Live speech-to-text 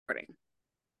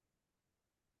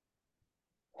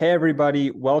Hey,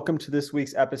 everybody. Welcome to this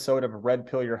week's episode of Red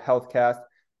Pill Your Healthcast.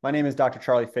 My name is Dr.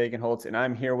 Charlie Fagenholtz, and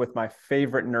I'm here with my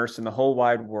favorite nurse in the whole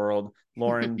wide world,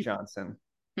 Lauren Johnson.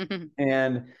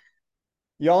 And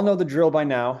you all know the drill by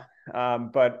now,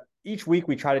 but each week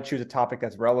we try to choose a topic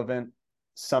that's relevant,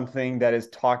 something that is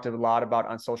talked a lot about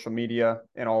on social media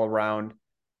and all around.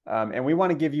 And we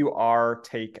want to give you our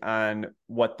take on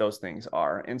what those things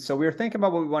are. And so we were thinking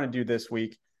about what we want to do this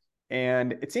week.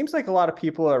 And it seems like a lot of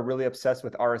people are really obsessed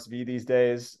with RSV these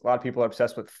days. A lot of people are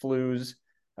obsessed with flus.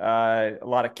 A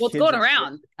lot of Well, it's kids going are sick.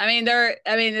 around.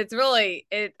 It's really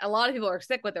a lot of people are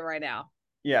sick with it right now.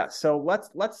 Yeah, so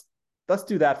let's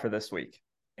do that for this week.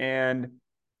 And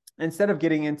instead of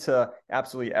getting into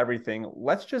absolutely everything,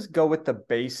 let's just go with the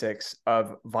basics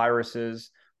of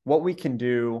viruses, what we can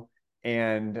do,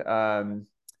 and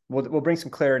we'll bring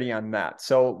some clarity on that.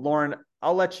 So, Lauren,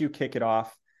 I'll let you kick it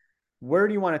off. Where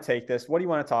do you want to take this? What do you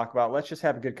want to talk about? Let's just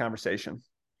have a good conversation.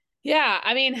 Yeah,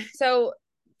 so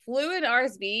flu and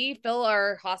RSV fill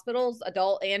our hospitals,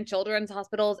 adult and children's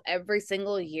hospitals every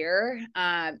single year.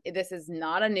 This is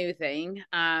not a new thing.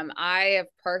 I have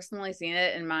personally seen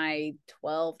it in my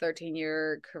 12,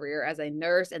 13-year career as a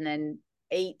nurse and then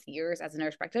 8 years as a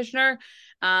nurse practitioner.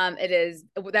 It is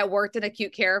that worked in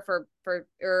acute care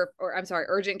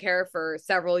urgent care for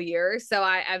several years. So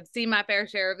I've seen my fair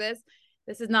share of this.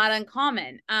 This is not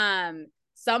uncommon.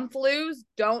 Some flus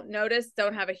don't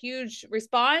have a huge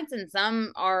response, and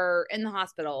some are in the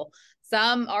hospital.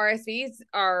 Some RSVs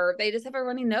they just have a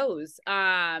runny nose.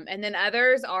 And then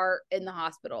others are in the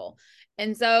hospital.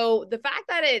 And so the fact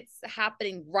that it's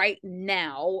happening right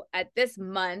now at this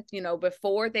month,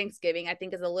 before Thanksgiving, I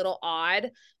think is a little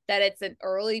odd that it's an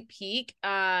early peak,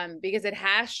 because it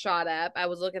has shot up. I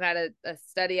was looking at a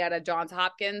study out of Johns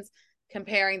Hopkins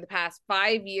comparing the past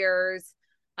 5 years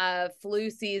of flu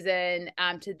season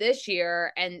to this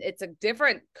year, and it's a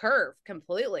different curve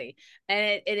completely.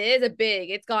 And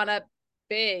it's gone up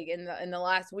big in the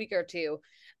last week or two.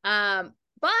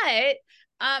 But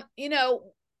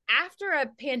after a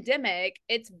pandemic,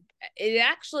 it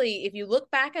actually, if you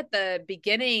look back at the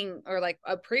beginning or like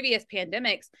a previous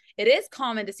pandemics, it is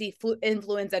common to see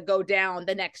influenza go down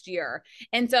the next year.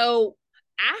 And so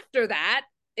after that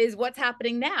is what's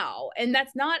happening now, and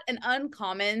that's not an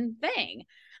uncommon thing.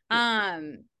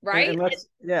 Right? And let's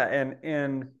yeah,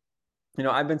 and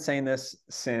I've been saying this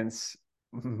since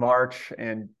March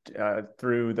and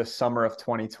through the summer of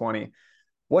 2020.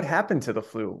 What happened to the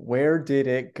flu? Where did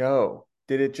it go?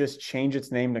 Did it just change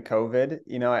its name to COVID?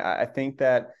 I think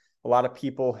that a lot of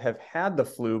people have had the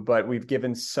flu, but we've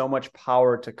given so much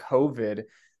power to COVID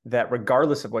that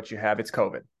regardless of what you have, it's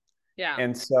COVID. Yeah.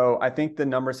 And so I think the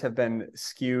numbers have been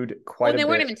skewed Well, quite a they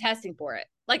weren't bit. even testing for it.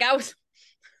 Like I was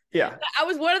Yeah. I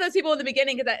was one of those people in the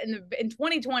beginning, because in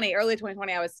 2020, early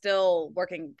 2020, I was still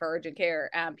working for urgent care,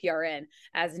 PRN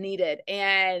as needed,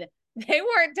 and they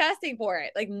weren't testing for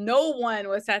it. Like no one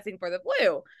was testing for the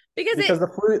flu because Because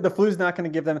the flu is not going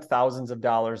to give them thousands of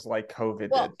dollars like COVID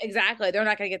did. well, exactly. They're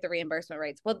not going to get the reimbursement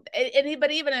rates. Well,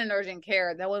 but even in urgent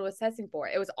care, no one was testing for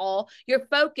it. It was all your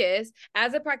focus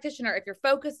as a practitioner. If your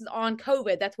focus is on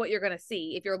COVID, that's what you're going to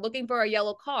see. If you're looking for a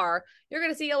yellow car, you're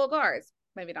going to see yellow cars.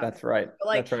 Maybe not. That's right. But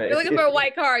like That's right. you're looking for a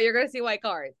white car, you're going to see white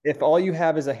cars. If all you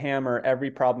have is a hammer,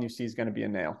 every problem you see is going to be a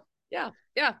nail. Yeah.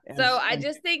 Yeah. And, So and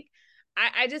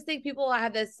I just think people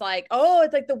have this like, oh,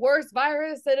 it's like the worst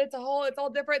virus and it's all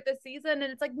different this season.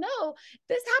 And it's like, no,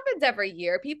 this happens every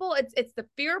year. People, it's the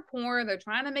fear porn. They're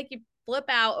trying to make you flip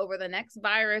out over the next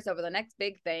virus, over the next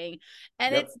big thing.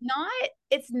 And yep.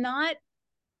 it's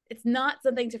not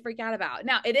something to freak out about.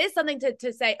 Now, it is something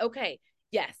to say, okay,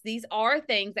 yes, these are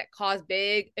things that cause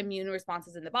big immune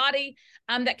responses in the body,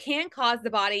 that can cause the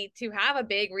body to have a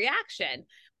big reaction.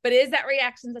 But is that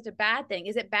reaction such a bad thing?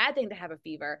 Is it a bad thing to have a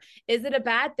fever? Is it a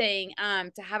bad thing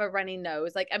to have a runny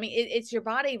nose? Like, I mean, it's your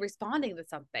body responding to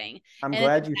something, I'm and it's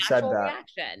glad a you said natural that.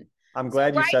 reaction. I'm So,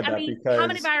 glad you right? said I that mean, how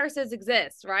many because viruses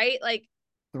exist, right? Like,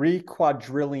 3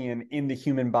 quadrillion in the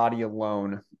human body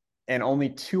alone, and only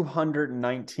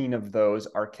 219 of those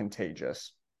are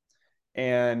contagious.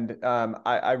 And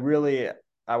I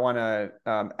want to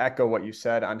echo what you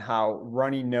said on how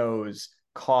runny nose,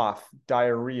 cough,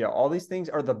 diarrhea, all these things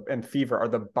and fever are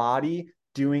the body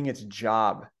doing its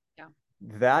job. yeah.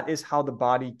 That is how the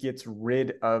body gets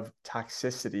rid of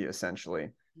toxicity, essentially.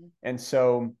 Mm-hmm. And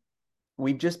so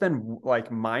we've just been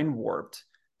like mind warped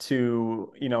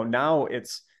to, now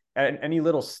it's any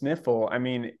little sniffle. I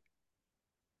mean,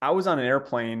 I was on an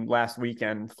airplane last week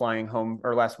flying home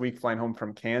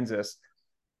from Kansas,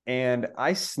 and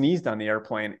I sneezed on the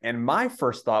airplane. And my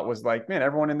first thought was like, man,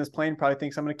 everyone in this plane probably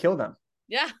thinks I'm going to kill them.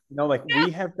 Yeah. Like Yeah.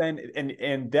 we have been,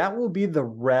 and that will be the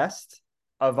rest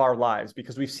of our lives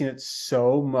because we've seen it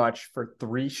so much for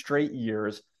 3 straight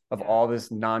years of Yeah. all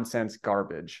this nonsense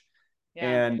garbage. Yeah.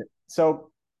 And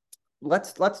so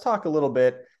let's talk a little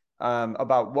bit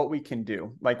about what we can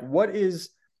do. Like what is,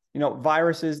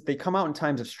 viruses, they come out in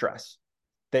times of stress.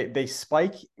 They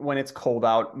spike when it's cold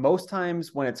out. Most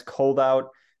times when it's cold out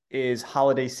is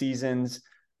holiday seasons.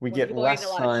 We When get people are eating a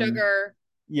less lot of sun. sugar.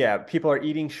 Yeah, people are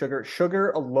eating sugar.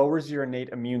 Sugar lowers your innate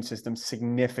immune system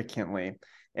significantly.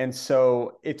 And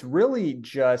so it's really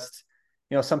just,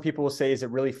 some people will say, is it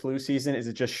really flu season? Is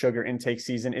it just sugar intake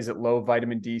season? Is it low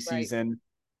vitamin D Right. season?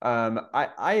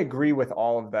 I agree with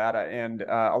all of that. And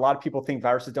a lot of people think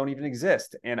viruses don't even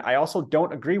exist. And I also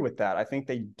don't agree with that. I think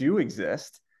they do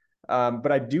exist.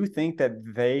 But I do think that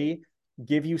they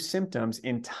give you symptoms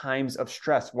in times of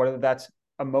stress, whether that's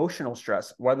emotional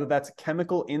stress, whether that's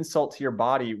chemical insult to your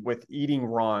body with eating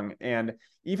wrong, and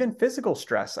even physical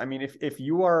stress. I mean, if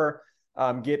you are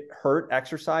get hurt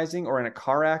exercising or in a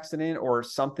car accident or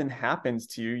something happens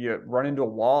to you, you run into a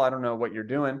wall. I don't know what you're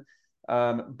doing,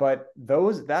 but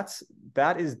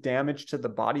that is damage to the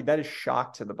body. That is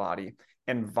shock to the body,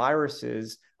 and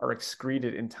viruses are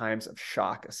excreted in times of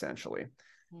shock, essentially.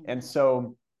 And Mhm.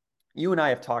 so you and I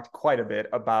have talked quite a bit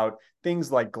about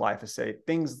things like glyphosate,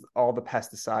 all the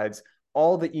pesticides,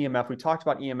 all the EMF. We talked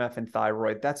about EMF and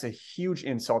thyroid. That's a huge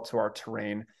insult to our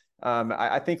terrain.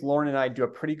 I think Lauren and I do a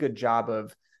pretty good job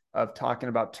of talking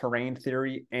about terrain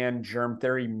theory and germ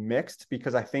theory mixed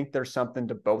because I think there's something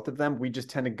to both of them. We just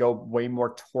tend to go way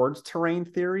more towards terrain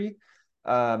theory,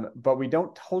 but we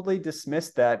don't totally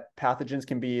dismiss that pathogens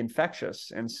can be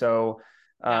infectious. And so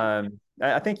Yeah.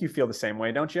 I think you feel the same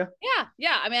way, don't you? Yeah,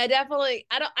 yeah. I mean, I definitely,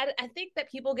 I don't, I think that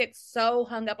people get so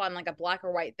hung up on like a black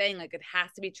or white thing, like it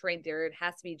has to be terrain theory, it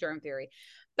has to be germ theory,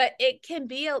 but it can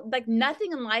be like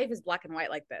nothing in life is black and white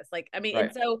like this. Like, I mean, and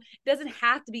Right. so it doesn't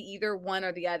have to be either one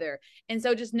or the other. And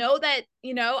so just know that,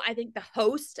 I think the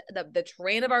host, the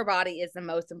terrain of our body is the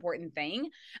most important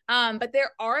thing. But there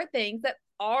are things that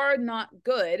are not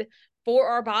good for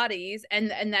our bodies and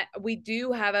that we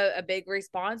do have a big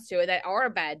response to it that are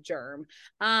a bad germ.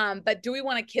 But do we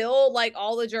want to kill like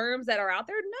all the germs that are out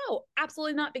there? No,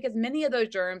 absolutely not, because many of those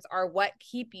germs are what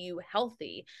keep you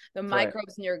healthy. The Right.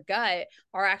 microbes in your gut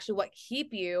are actually what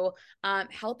keep you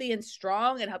healthy and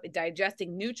strong and help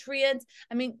digesting nutrients.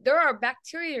 I mean, there are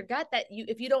bacteria in your gut that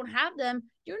if you don't have them,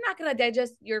 you're not going to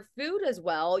digest your food as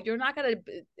well. You're not going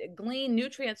to glean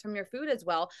nutrients from your food as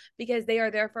well because they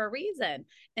are there for a reason.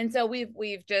 And so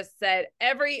we've just said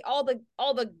all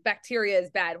the bacteria is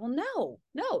bad. Well,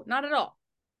 no, not at all.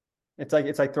 It's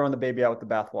like throwing the baby out with the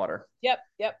bathwater. Yep,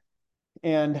 yep.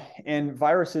 And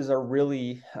viruses are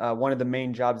really one of the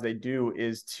main jobs they do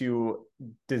is to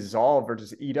dissolve or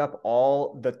just eat up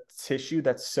all the tissue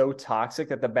that's so toxic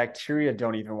that the bacteria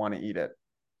don't even want to eat it.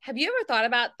 Have you ever thought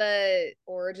about the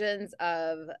origins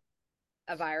of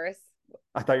a virus?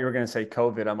 I thought you were going to say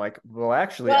COVID. I'm like, well,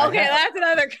 actually, Well, I okay, have.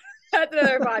 that's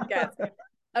another podcast.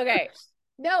 Okay.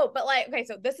 No, but like, okay,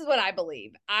 so this is what I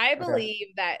believe. I Okay. believe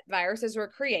that viruses were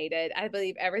created. I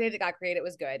believe everything that got created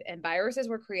was good, and viruses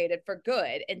were created for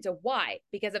good. And so why?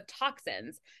 Because of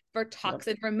toxins, for Yep.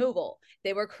 toxin removal.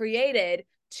 They were created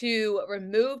to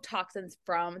remove toxins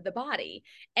from the body.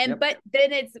 And Yep. but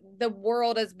then it's the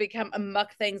world has become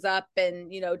muck things up,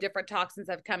 and different toxins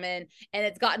have come in, and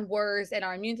it's gotten worse, and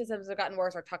our immune systems have gotten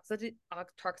worse, our toxicity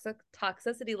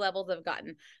levels have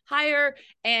gotten higher,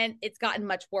 and it's gotten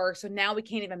much worse. So now we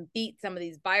can't even beat some of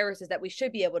these viruses that we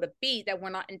should be able to beat that were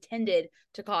not intended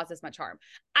to cause this much harm.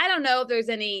 I don't know if there's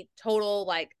any total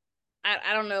like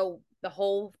I don't know the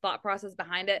whole thought process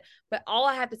behind it, but all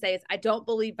I have to say is I don't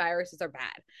believe viruses are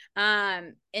bad.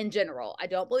 In general, I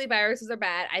don't believe viruses are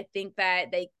bad. I think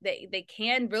that they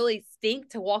can really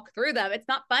stink to walk through them. It's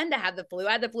not fun to have the flu.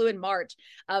 I had the flu in March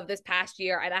of this past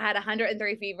year, and I had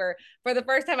 103 fever for the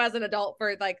first time as an adult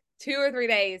for like 2 or 3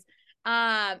 days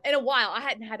in a while. I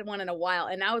hadn't had one in a while,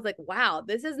 and I was like, wow,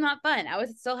 this is not fun. I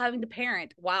was still having to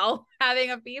parent while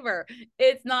having a fever.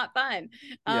 It's not fun.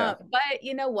 Yeah. But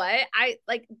you know what, I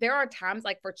like there are times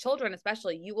like for children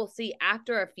especially, you will see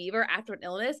after a fever, after an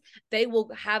illness, they will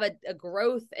have a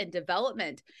growth and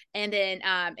development, and they'll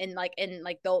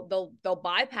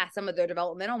bypass some of their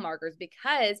developmental markers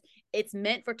because it's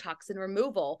meant for toxin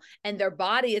removal, and their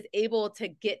body is able to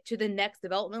get to the next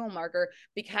developmental marker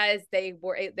because they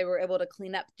were able to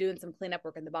clean up, doing some cleanup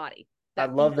work in the body. I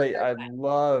That love fever that. does I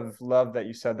that. love that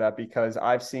you said that because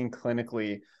I've seen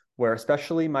clinically where,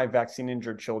 especially my vaccine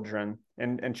injured children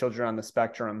and children on the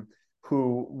spectrum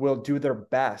who will do their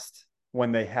best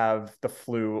when they have the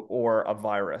flu or a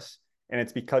virus. And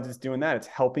it's because it's doing that. It's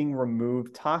helping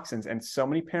remove toxins. And so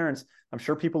many parents, I'm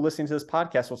sure people listening to this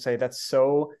podcast will say, that's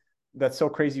so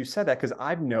crazy you said that, because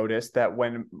I've noticed that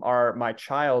when my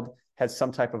child has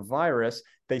some type of virus,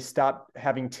 they stop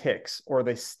having tics or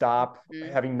they stop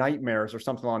having nightmares or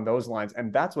something along those lines.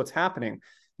 And that's what's happening.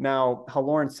 Now, how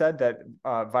Lauren said that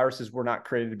viruses were not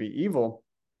created to be evil,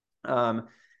 I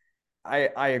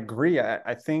agree.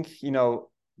 I think,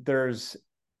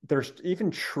 there's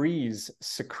even trees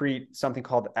secrete something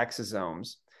called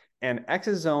exosomes. And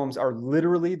exosomes are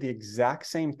literally the exact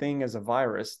same thing as a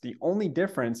virus. The only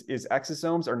difference is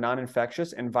exosomes are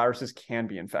non-infectious and viruses can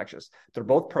be infectious. They're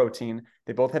both protein.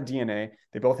 They both have DNA.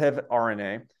 They both have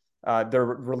RNA. They're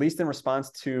released in response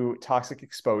to toxic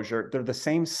exposure. They're the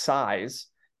same size.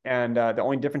 And the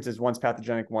only difference is one's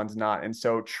pathogenic, one's not. And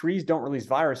so trees don't release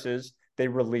viruses. They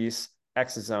release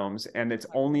exosomes, and it's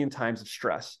only in times of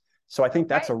stress. So I think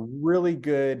that's a really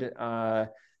good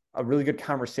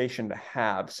conversation to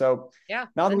have. So yeah,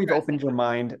 now that we've opened your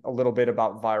mind a little bit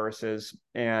about viruses,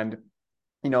 and,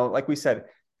 like we said,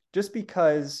 just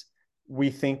because we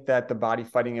think that the body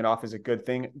fighting it off is a good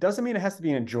thing doesn't mean it has to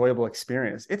be an enjoyable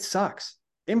experience. It sucks.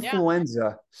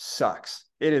 Influenza sucks.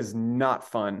 It is not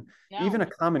fun. No. Even a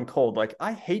common cold. Like,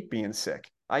 I hate being sick.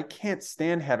 I can't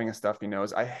stand having a stuffy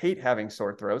nose. I hate having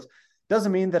sore throats.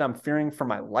 Doesn't mean that I'm fearing for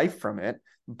my life from it,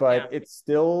 but it's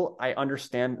still, I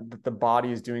understand that the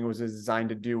body is doing what it was designed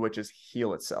to do, which is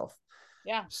heal itself.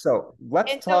 Yeah. So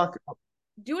let's talk.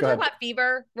 Do you want to talk about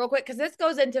fever real quick? Because this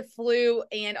goes into flu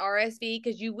and RSV,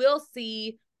 because you will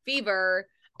see fever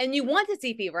and you want to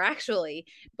see fever, actually.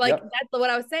 Like, that's what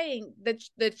I was saying.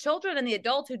 The children and the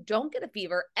adults who don't get a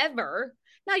fever ever.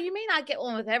 Now, you may not get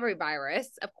one with every virus,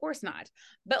 of course not,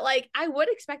 but like, I would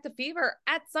expect a fever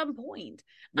at some point.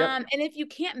 And if you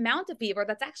can't mount a fever,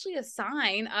 that's actually a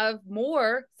sign of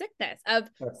more sickness, of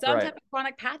some type of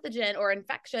chronic pathogen or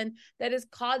infection that is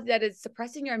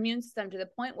suppressing your immune system to the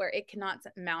point where it cannot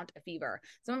mount a fever.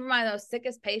 Some of my most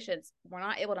sickest patients were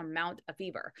not able to mount a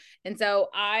fever. And so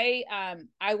I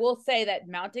will say that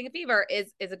mounting a fever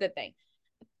is a good thing.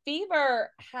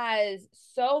 Fever has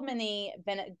so many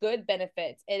good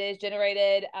benefits. It is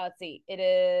generated, I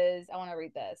want to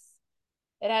read this.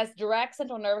 It has direct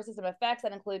central nervous system effects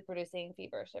that include producing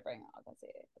fever, shivering. Let's see.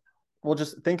 Well,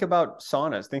 just think about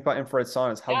saunas. Think about infrared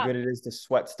saunas, how good it is to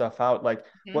sweat stuff out. Like,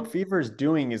 what fever is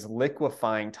doing is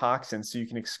liquefying toxins so you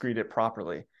can excrete it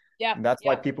properly. Yeah. And that's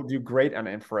why people do great on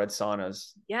infrared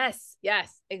saunas. Yes,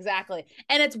 exactly.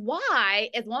 And it's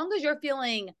why, as long as you're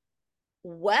feeling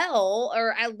well,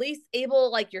 or at least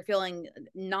able, like, you're feeling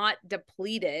not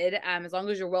depleted, as long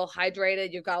as you're well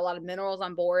hydrated, you've got a lot of minerals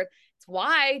on board. It's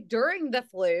why during the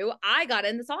flu I got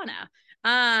in the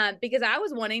sauna, because I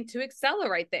was wanting to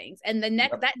accelerate things. And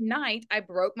that night I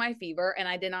broke my fever and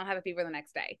I did not have a fever the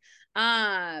next day.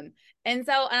 And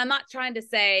I'm not trying to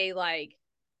say, like,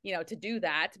 to do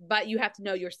that, but you have to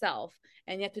know yourself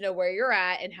and you have to know where you're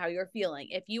at and how you're feeling.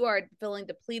 If you are feeling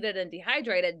depleted and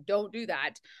dehydrated, don't do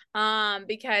that,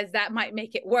 because that might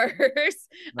make it worse.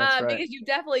 Because you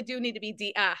definitely do need to be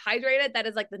dehydrated. That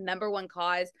is like the number one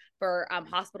cause for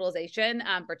hospitalization,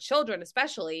 for children,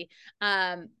 especially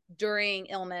during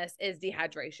illness, is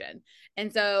dehydration.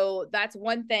 And so that's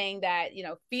one thing that,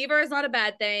 fever is not a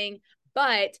bad thing,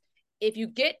 but if you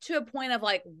get to a point of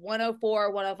like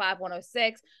 104, 105,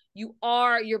 106, you're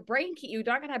not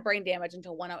going to have brain damage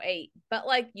until 108, but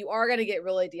like, you are going to get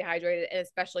really dehydrated, and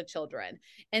especially children.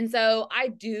 And so I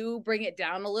do bring it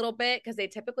down a little bit, because they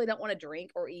typically don't want to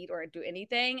drink or eat or do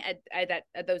anything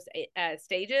at those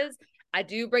stages. I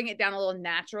do bring it down a little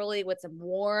naturally with some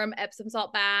warm Epsom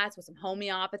salt baths, with some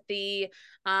homeopathy,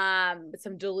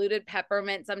 some diluted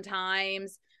peppermint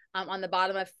sometimes, on the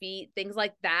bottom of feet, things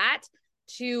like that,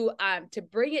 to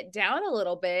bring it down a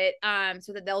little bit,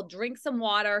 so that they'll drink some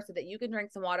water, so that you can drink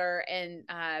some water, and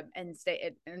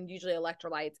stay, and usually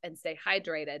electrolytes, and stay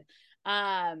hydrated.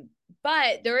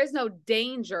 But there is no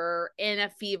danger in a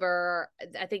fever.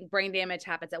 I think brain damage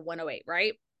happens at 108,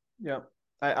 right? Yeah.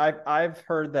 I've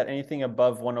heard that anything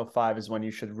above 105 is when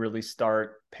you should really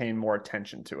start paying more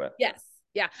attention to it. Yes.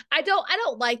 Yeah. I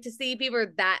don't like to see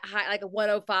fever that high, like a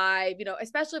 105,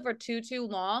 especially for too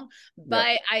long.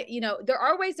 But there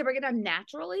are ways to bring it down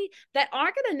naturally that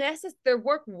aren't going to necessarily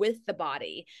work with the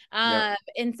body.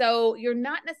 And so you're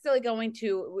not necessarily going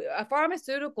to, a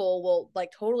pharmaceutical will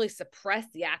like totally suppress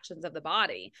the actions of the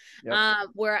body.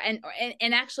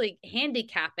 And actually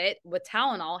handicap it with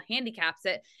Tylenol, handicaps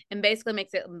it, and basically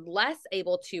makes it less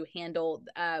able to handle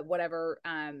whatever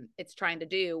it's trying to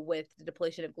do with the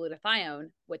depletion of glutathione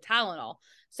with Tylenol.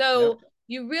 So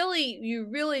you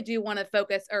really do want to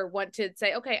focus or want to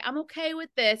say, okay, I'm okay with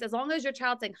this as long as your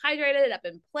child's staying hydrated, up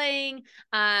and playing,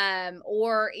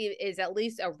 or is at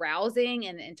least arousing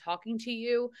and talking to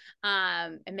you,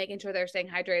 and making sure they're staying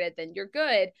hydrated, then you're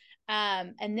good.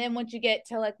 And then once you get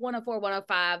to like 104,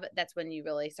 105, that's when you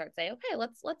really start saying, okay,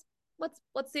 let's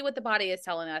see what the body is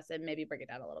telling us and maybe bring it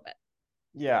down a little bit.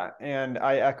 Yeah, and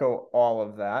I echo all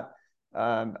of that.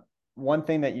 One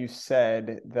thing that you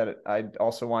said that I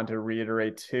also want to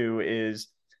reiterate too is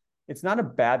it's not a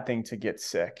bad thing to get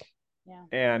sick. Yeah.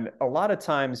 And a lot of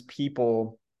times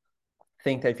people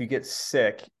think that if you get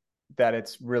sick, that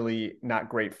it's really not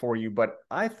great for you. But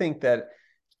I think that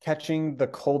catching the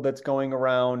cold that's going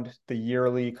around, the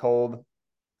yearly cold,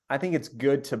 I think it's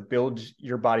good to build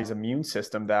your body's immune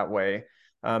system that way.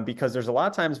 Because there's a lot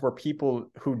of times where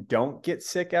people who don't get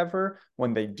sick ever,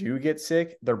 when they do get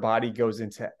sick, their body goes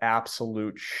into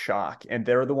absolute shock. And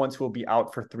they're the ones who will be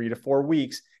out for 3 to 4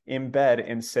 weeks in bed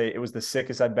and say, it was the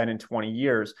sickest I've been in 20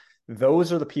 years.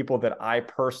 Those are the people that I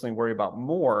personally worry about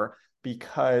more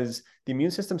because the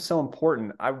immune system is so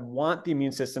important. I want the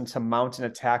immune system to mount an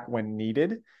attack when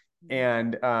needed.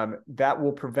 And that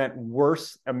will prevent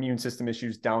worse immune system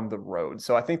issues down the road.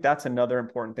 So I think that's another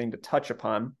important thing to touch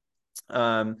upon.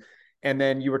 And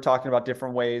then you were talking about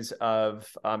different ways of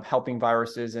helping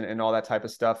viruses and all that type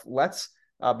of stuff. Let's,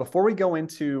 before we go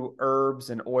into herbs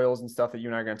and oils and stuff that you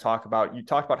and I are going to talk about, you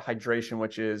talked about hydration,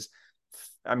 which is,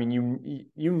 I mean,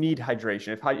 you need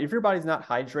hydration. If your body's not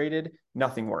hydrated,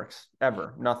 nothing works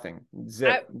ever. Nothing.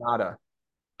 Zip. Nada.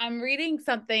 I'm reading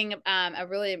something, a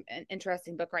really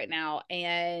interesting book right now,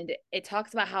 and it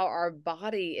talks about how our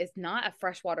body is not a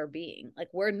freshwater being. Like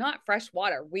we're not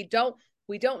freshwater. We don't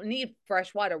need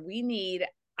fresh water. We need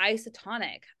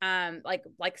isotonic,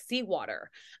 like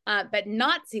seawater, but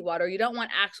not seawater. You don't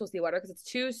want actual seawater because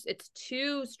it's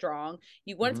too strong.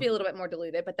 You want it to be a little bit more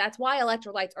diluted, but that's why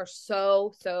electrolytes are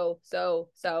so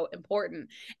important.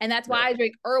 And that's why I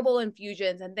drink herbal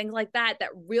infusions and things like that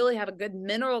really have a good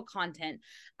mineral content,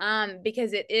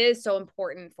 because it is so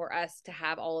important for us to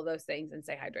have all of those things and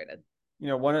stay hydrated. You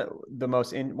know, one of the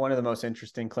most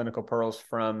interesting clinical pearls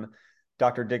from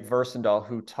Dr. Dick Versendahl,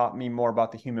 who taught me more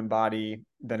about the human body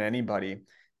than anybody.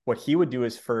 What he would do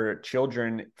is for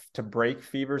children to break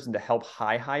fevers and to help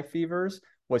high fevers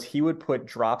was he would put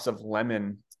drops of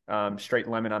lemon, straight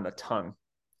lemon on the tongue.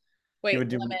 Wait,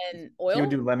 lemon oil? He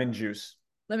would do lemon juice.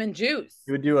 Lemon juice.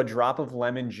 He would do a drop of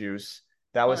lemon juice.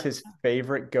 That was his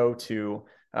favorite go-to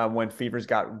when fevers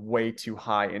got way too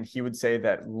high. And he would say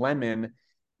that lemon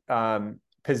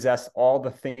possess all the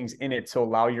things in it to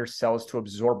allow your cells to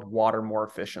absorb water more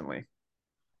efficiently.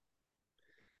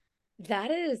 That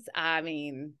is, I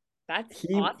mean, that's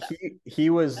awesome.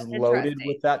 He was loaded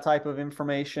with that type of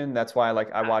information. That's why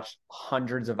I watched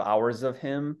hundreds of hours of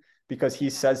him because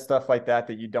he says stuff like that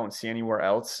you don't see anywhere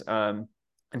else. And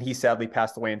he sadly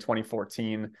passed away in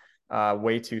 2014,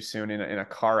 way too soon in a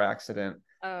car accident.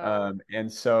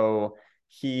 And so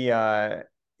he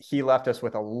left us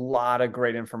with a lot of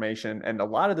great information, and a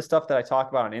lot of the stuff that I talk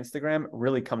about on Instagram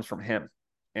really comes from him.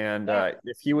 And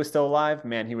if he was still alive,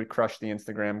 man, he would crush the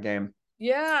Instagram game.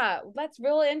 Yeah, that's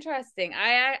really interesting.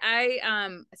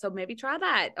 So maybe try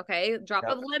that. Okay, drop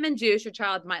of lemon juice. Your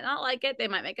child might not like it; they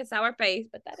might make a sour face,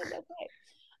 but that is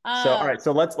okay. So all right,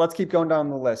 so let's keep going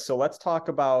down the list. So let's talk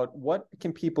about what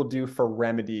can people do for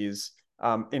remedies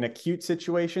in acute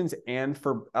situations and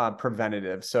for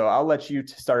preventative. So I'll let you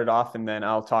start it off, and then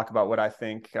I'll talk about what I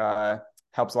think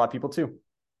helps a lot of people too.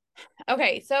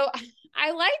 Okay, so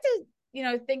I like to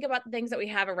think about the things that we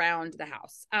have around the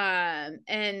house,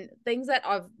 and things that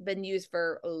have been used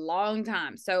for a long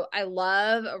time. So I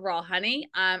love raw honey.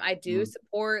 I do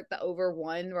support the over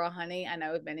one raw honey. I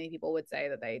know many people would say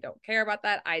that they don't care about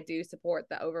that. I do support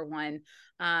the over one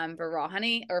for raw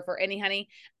honey or for any honey.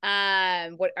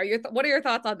 What are your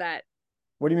thoughts on that?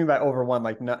 What do you mean by over one?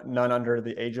 Like none under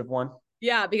the age of one?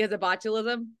 Yeah, because of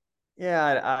botulism.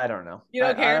 Yeah, I don't know. You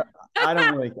don't care? I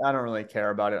don't really care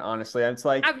about it, honestly. It's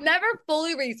like I've never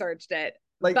fully researched it.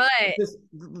 Like, but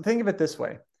think of it this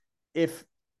way: if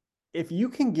you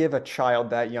can give a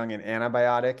child that young an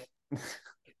antibiotic,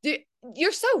 dude,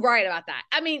 you're so right about that.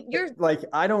 I mean, you're like,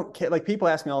 I don't care. Like, people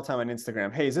ask me all the time on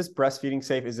Instagram, "Hey, is this breastfeeding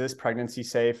safe? Is this pregnancy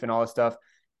safe?" and all this stuff.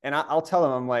 And I'll tell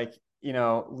them, I'm like,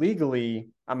 legally,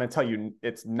 I'm going to tell you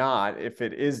it's not. If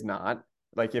it is not,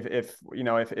 like, if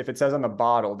it says on the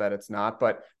bottle that it's not,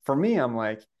 but for me, I'm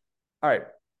like, all right,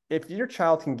 if your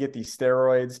child can get these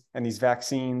steroids and these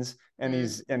vaccines and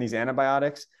these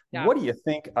antibiotics, what do you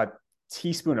think a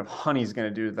teaspoon of honey is going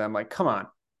to do to them? Like, come on.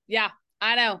 Yeah,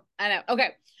 I know. Okay.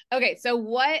 Okay, so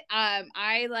what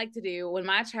I like to do when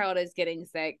my child is getting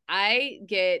sick, I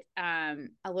get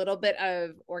a little bit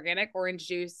of organic orange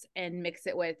juice and mix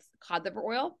it with cod liver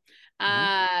oil.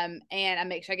 Hmm. And I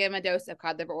make sure I give him a dose of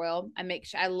cod liver oil. I make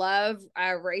sure I love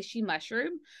reishi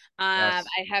mushroom. Yes.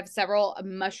 I have several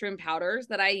mushroom powders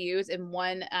that I use, and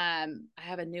one I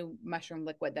have a new mushroom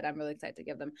liquid that I'm really excited to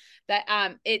give them. That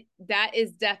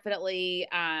is definitely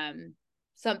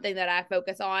something that I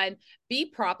focus on. Bee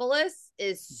propolis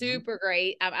is Hmm. super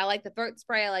great. I like the throat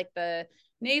spray. I like the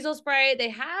nasal spray. They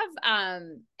have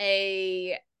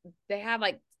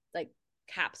like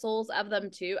capsules of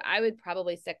them too. I would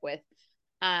probably stick with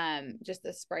just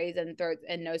the sprays and throat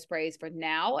and nose sprays for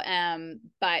now.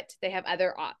 But they have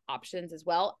other options as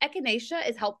well. Echinacea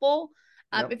is helpful.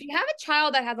 Yep. If you have a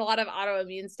child that has a lot of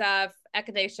autoimmune stuff,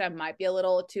 echinacea might be a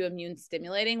little too immune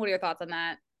stimulating. What are your thoughts on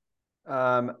that?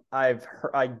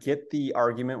 I get the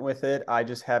argument with it. I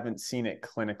just haven't seen it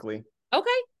clinically. Okay.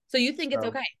 So you think it's So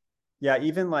okay? yeah,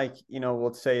 even like,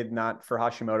 we'll say not for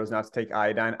Hashimoto's not to take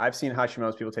iodine. I've seen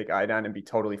Hashimoto's people take iodine and be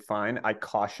totally fine. I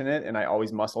caution it and I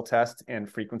always muscle test and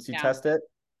frequency Yeah. test it.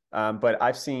 But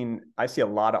I see a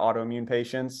lot of autoimmune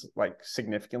patients, like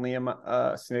significant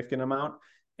amount,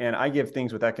 and I give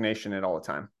things with echinacea in it all the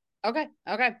time. Okay.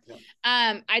 Okay.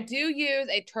 Yeah. I do use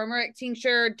a turmeric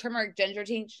ginger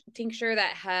tincture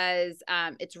that has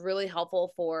it's really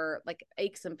helpful for like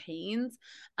aches and pains,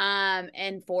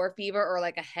 and for fever or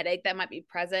like a headache that might be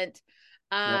present.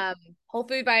 Yep. Um, whole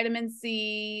food vitamin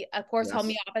C, of course, Yes.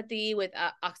 homeopathy with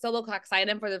oxalic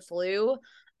for the flu.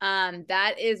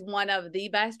 That is one of the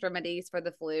best remedies for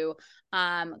the flu.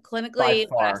 By Clinically,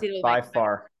 what I've far, seen with by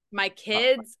far. my Uh,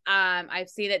 kids, I've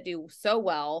seen it do so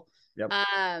well. yep.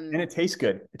 And Um, it tastes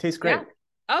good. It tastes yeah. great.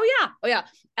 Oh yeah. Oh yeah.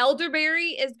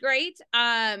 Elderberry is great.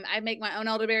 I make my own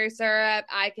elderberry syrup.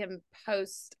 I'll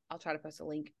try to post a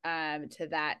link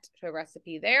to a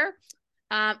recipe there.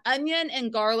 Onion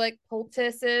and garlic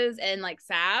poultices and like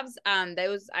salves.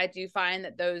 Those I do find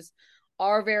that those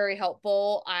are very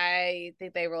helpful. I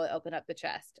think they really open up the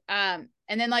chest. And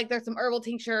then like there's some herbal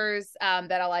tinctures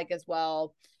that I like as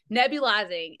well.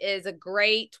 Nebulizing is a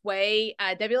great way.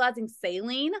 Nebulizing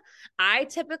saline. I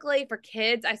typically for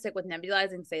kids, I stick with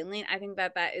nebulizing saline. I think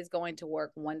that that is going to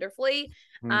work wonderfully.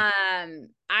 Mm.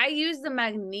 I use the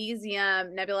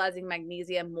nebulizing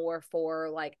magnesium more for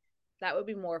like that would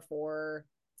be more for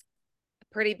a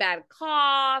pretty bad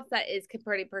cough that is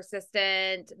pretty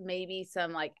persistent, maybe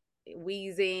some like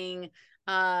wheezing,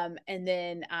 and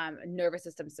then nervous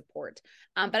system support.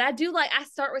 But I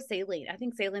start with saline. I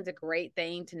think saline's a great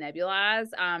thing to nebulize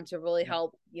to really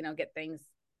help, get things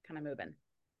kind of moving.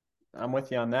 I'm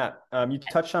with you on that. You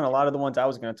touched on a lot of the ones I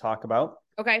was going to talk about.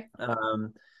 Okay.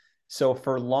 Um, so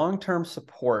for long-term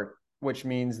support, which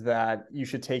means that you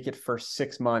should take it for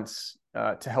 6 months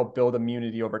to help build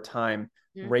immunity over time,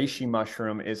 Mhm. reishi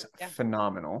mushroom is Yeah.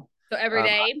 phenomenal. So every Um,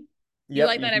 day, you yep,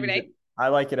 like you that can every use it. day? I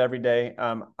like it every day.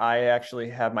 I actually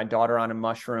have my daughter on a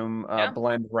mushroom Yeah.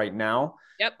 blend right now.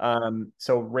 Yep.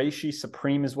 So reishi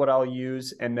supreme is what I'll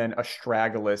use, and then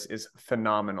astragalus is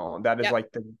phenomenal. That is Yep.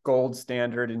 like the gold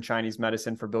standard in Chinese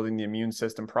medicine for building the immune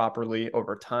system properly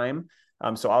over time.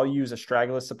 So I'll use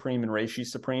astragalus supreme and reishi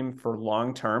supreme for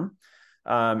long term.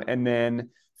 And then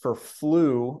for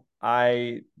flu,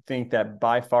 I think that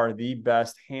by far the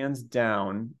best, hands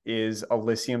down, is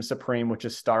Elysium Supreme, which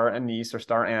is star anise or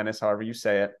star anise, however you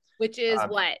say it, Which is um,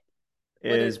 what?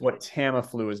 What is is what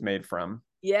Tamiflu is made from.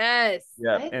 Yes.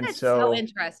 Yeah, I think and that's so so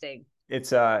interesting.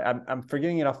 it's I'm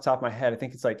forgetting it off the top of my head. I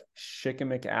think it's like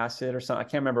shikimic acid or something. I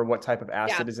can't remember what type of Yeah,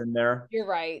 acid is in there. you're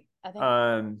right. I think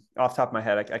Off the top of my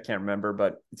head, I can't remember,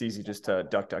 but it's easy just to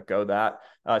duck duck go that.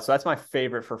 So that's my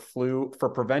favorite for flu, for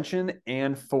prevention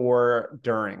and for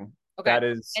during. okay. That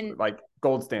is And like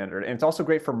gold standard, and it's also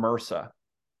great for MRSA,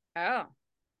 oh,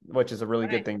 which is a really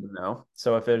good right. thing to know.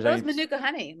 So if there's So is any, Manuka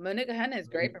honey. Manuka honey is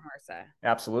great for MRSA.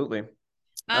 absolutely.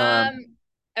 Um, Um,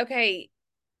 okay.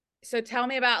 So tell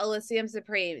me about Elysium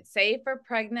Supreme. Safe for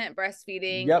pregnant,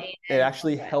 breastfeeding, yep, it and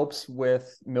actually children. helps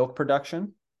with milk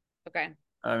production. Okay.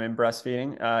 In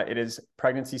breastfeeding. It is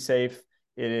pregnancy safe.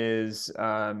 It is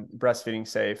breastfeeding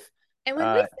safe. And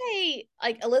when we Uh, say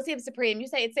like Elysium Supreme, you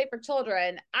say it's safe for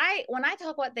children. When I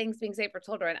talk about things being safe for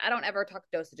children, I don't ever talk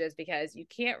dosages because you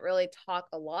can't really talk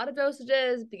a lot of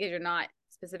dosages because you're not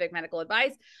specific medical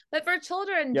advice. But for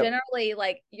children, yep. generally,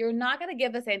 like you're not going to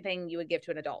give the same thing you would give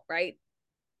to an adult, right?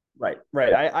 Right.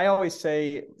 Right. I always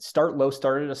say start low,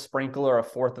 start at a sprinkle or a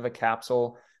fourth of a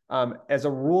capsule. As a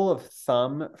rule of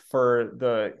thumb for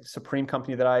the Supreme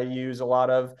company that I use a lot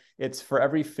of, it's for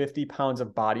every 50 pounds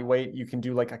of body weight, you can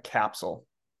do like a capsule.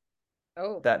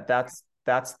 Oh, That's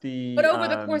but the over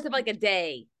the course of like a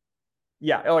day.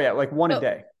 Yeah. Oh yeah. Like one a So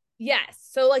day. yes.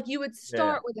 So like you would Yeah.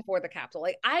 start with the fourth of capsule.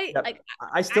 Like I Yep. like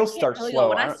I I still can't start tell you all, slow.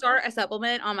 when I I don't, start a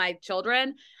supplement on my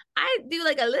children, I do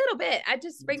like a little bit. I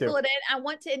just me sprinkle too. it in. I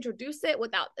want to introduce it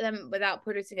without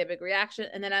producing a big reaction.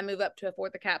 And then I move up to a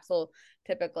fourth of capsule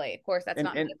typically. Of course, that's And,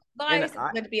 not and, medical and advice.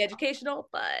 It's meant to be educational,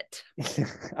 but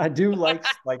I do like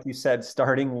you said,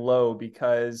 starting low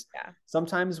because yeah.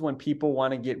 sometimes when people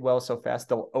want to get well so fast,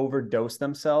 they'll overdose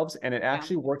themselves and it Yeah.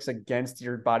 actually works against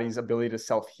your body's ability to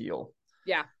self-heal.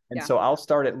 Yeah. And Yeah. so I'll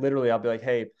start it literally, I'll be like,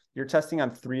 hey, you're testing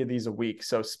on 3 of these a week.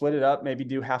 So split it up, maybe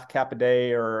do half cap a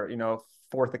day or,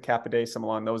 fourth a cap a day, some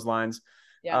along those lines.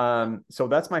 Yeah. So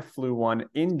that's my flu one.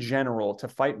 In general, to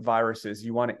fight viruses,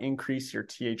 you want to increase your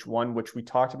Th1, which we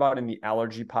talked about in the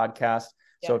allergy podcast.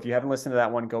 So Yeah. if you haven't listened to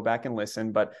that one, go back and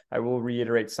listen, but I will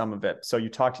reiterate some of it. So you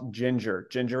talked ginger.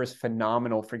 Ginger is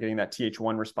phenomenal for getting that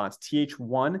Th1 response.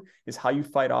 Th1 is how you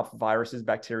fight off viruses,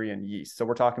 bacteria, and yeast. So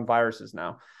we're talking viruses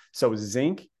now. So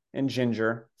zinc and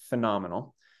ginger,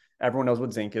 phenomenal. Everyone knows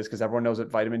what zinc is because everyone knows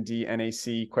what vitamin D,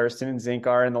 NAC, quercetin, and zinc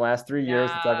are in the last 3 years.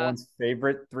 It's Yeah. everyone's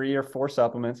favorite 3 or 4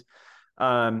 supplements.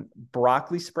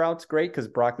 Broccoli sprouts, great because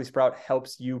broccoli sprout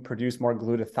helps you produce more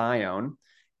glutathione.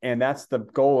 And that's the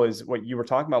goal is what you were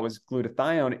talking about was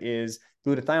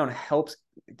glutathione helps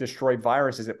destroy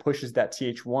viruses. It pushes that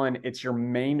Th1. It's your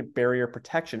main barrier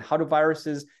protection. How do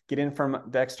viruses get in from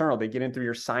the external? They get in through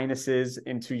your sinuses,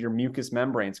 into your mucous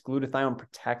membranes. Glutathione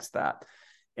protects that.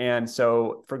 And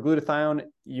so for glutathione,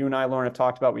 you and I, Lauren, have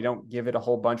talked about, we don't give it a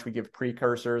whole bunch. We give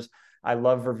precursors. I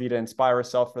love Vervita and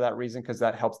Spiracel for that reason, because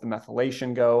that helps the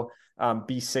methylation go.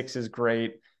 B6 is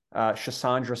great.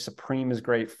 Schisandra Supreme is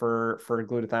great for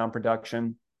glutathione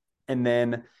production. And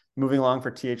then moving along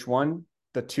for Th1,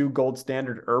 the 2 gold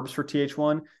standard herbs for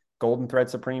Th1, Golden Thread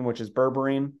Supreme, which is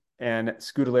berberine, and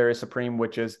Scutellaria Supreme,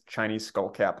 which is Chinese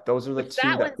skullcap. Those are the Which 2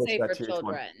 that that one's push safe that for Th1.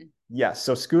 children. Yes.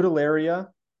 So Scutellaria,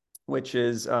 which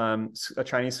is a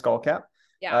Chinese skullcap,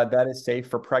 Yeah. that is safe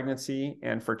for pregnancy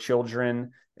and for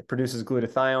children. It produces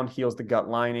glutathione, heals the gut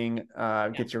lining, Yeah.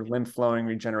 gets your lymph flowing,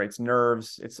 regenerates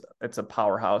nerves. It's a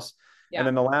powerhouse. And Yeah.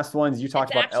 then the last ones you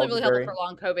talked It's about, actually really helpful elderberry. for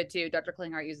long COVID too. Dr.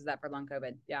 Klinghardt uses that for long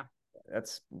COVID. Yeah.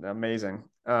 That's amazing.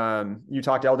 You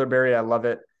talked elderberry. I love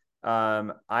it.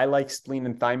 I like spleen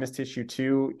and thymus tissue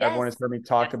too. Everyone Yes. has heard me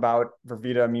talk Yes. about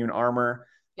Vervita Immune Armor.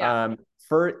 Yeah.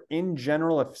 For in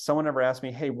general, if someone ever asks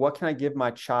me, hey, what can I give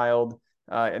my child?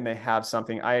 And they have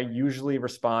something, I usually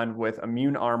respond with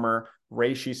Immune Armor,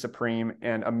 Reishi Supreme,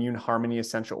 and Immune Harmony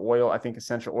Essential Oil. I think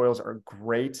essential oils are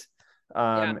great.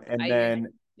 Yeah. And I then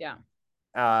agree. Yeah.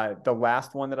 the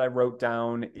last one that I wrote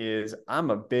down is I'm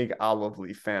a big olive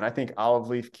leaf fan. I think olive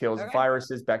leaf kills Okay.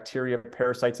 viruses, bacteria,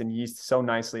 parasites, and yeast so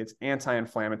nicely. It's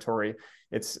anti-inflammatory.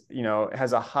 It's, it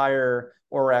has a higher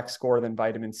ORAC score than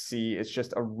vitamin C. It's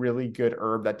just a really good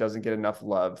herb that doesn't get enough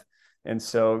love. And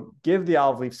so give the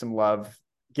olive leaf some love,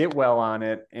 get well on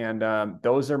it. And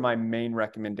those are my main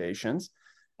recommendations.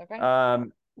 Okay.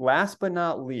 Last but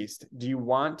not least, do you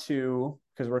want to,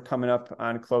 because we're coming up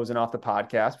on closing off the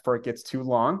podcast before it gets too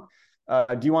long,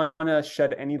 do you want to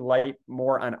shed any light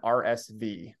more on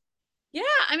RSV? Yeah,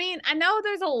 I mean, I know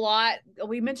there's a lot.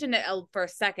 We mentioned it for a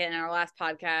second in our last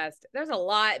podcast. There's a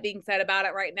lot being said about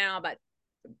it right now, about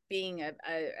being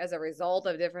as a result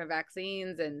of different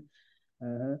vaccines and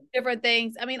different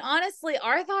things. I mean, honestly,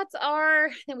 our thoughts are,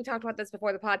 and we talked about this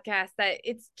before the podcast, that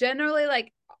it's generally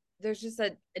like there's just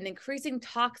an increasing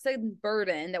toxin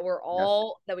burden that we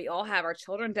all have. Our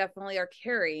children definitely are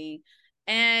carrying.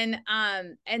 And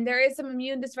there is some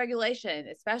immune dysregulation,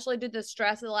 especially due to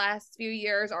stress of the last few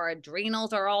years. Our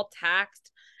adrenals are all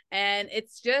taxed. And it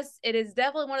is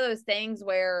definitely one of those things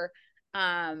where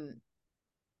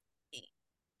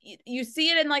you see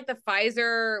it in like the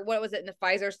Pfizer, what was it in the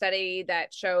Pfizer study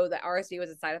that showed that RSV was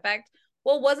a side effect?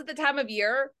 Well, was it the time of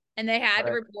year and they had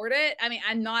to report it? I mean,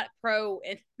 I'm not pro,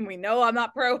 and we know I'm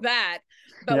not pro that,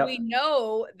 but we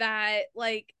know that,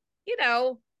 like,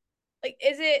 like,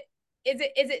 is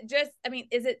it just, I mean,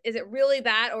 is it really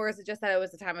that, or is it just that it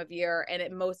was the time of year and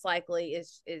it most likely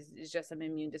is just some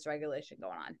immune dysregulation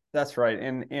going on? That's right.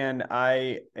 And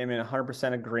I am in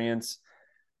 100% agreement.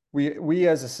 We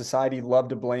as a society love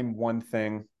to blame one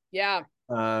thing. Yeah.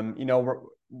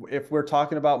 If we're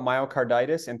talking about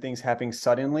myocarditis and things happening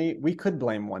suddenly, we could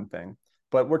blame one thing,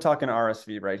 but we're talking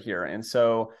RSV right here. And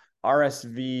so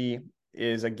RSV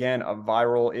is, again, a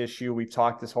viral issue. We've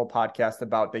talked this whole podcast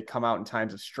about they come out in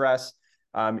times of stress.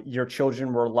 Your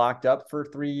children were locked up for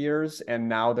 3 years and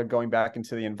now they're going back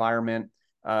into the environment.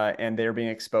 and they're being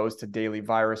exposed to daily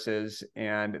viruses.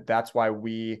 And that's why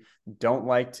we don't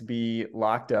like to be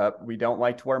locked up. We don't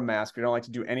like to wear masks. We don't like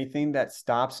to do anything that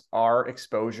stops our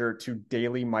exposure to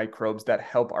daily microbes that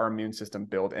help our immune system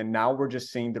build. And now we're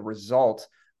just seeing the result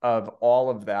of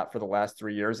all of that for the last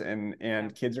 3 years,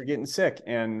 and kids are getting sick,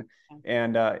 and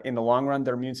in the long run,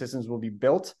 their immune systems will be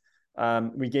built.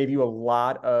 We gave you a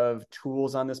lot of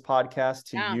tools on this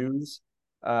podcast to use.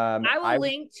 I will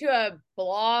link to a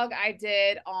blog I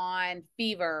did on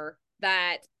fever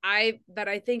that I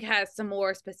think has some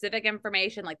more specific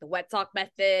information, like the wet sock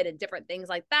method and different things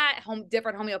like that.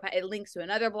 Different homeopathy. It links to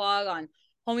another blog on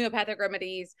homeopathic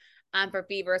remedies for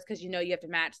fevers, because you have to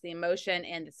match the emotion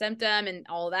and the symptom and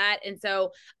all that. And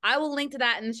so I will link to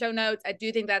that in the show notes. I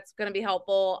do think that's going to be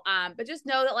helpful. But just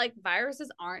know that like viruses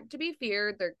aren't to be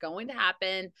feared. They're going to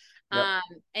happen. Yep.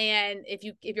 And if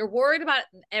you're worried about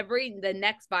the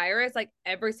next virus, like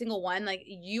every single one, like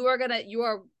you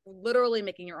are literally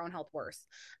making your own health worse.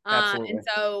 And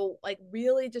so like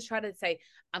really just try to say,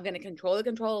 I'm going to control the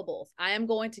controllables. I am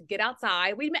going to get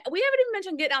outside. We haven't even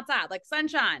mentioned getting outside, like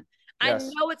sunshine. Yes.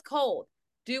 I know it's cold.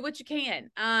 Do what you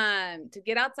can to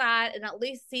get outside and at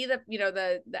least see the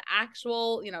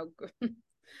actual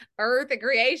earth and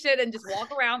creation, and just walk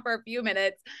around for a few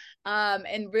minutes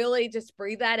and really just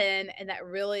breathe that in. And that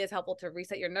really is helpful to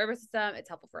reset your nervous system. It's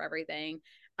helpful for everything.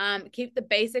 Keep the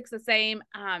basics the same.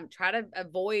 Try to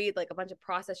avoid like a bunch of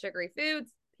processed sugary foods.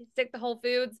 Stick to whole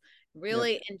foods.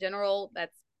 Really, in general,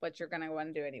 that's what you're going to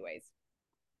want to do anyways.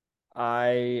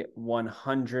 I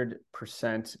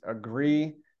 100%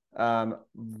 agree.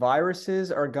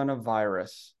 Viruses are gonna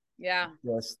virus. Yeah.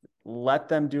 Just let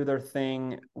them do their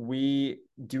thing. We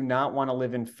do not want to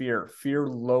live in fear. Fear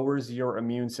lowers your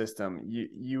immune system.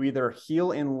 You either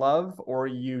heal in love or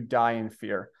you die in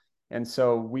fear. And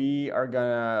so we are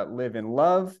gonna live in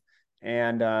love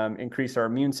and increase our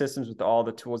immune systems with all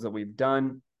the tools that we've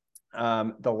done.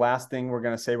 The last thing we're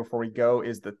going to say before we go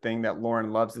is the thing that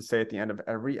Lauren loves to say at the end of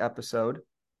every episode.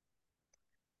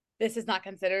 This is not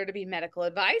considered to be medical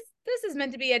advice. This is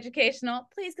meant to be educational.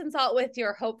 Please consult with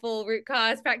your hopeful root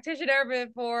cause practitioner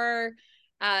before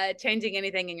changing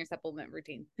anything in your supplement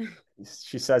routine.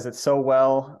 She says it so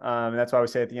well. That's why we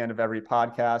say at the end of every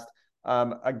podcast.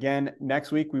 Again,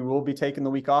 next week, we will be taking the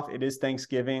week off. It is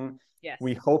Thanksgiving. Yes.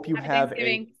 We hope you have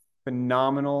a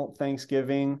phenomenal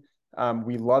Thanksgiving.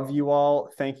 We love you all.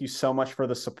 Thank you so much for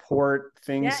the support.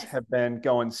 Things have been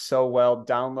going so well.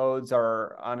 Downloads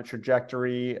are on a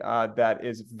trajectory that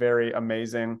is very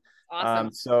amazing.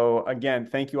 Awesome. So again,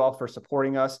 thank you all for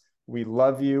supporting us. We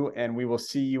love you, and we will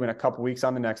see you in a couple weeks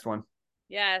on the next one.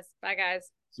 Yes. Bye, guys.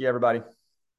 See you, everybody.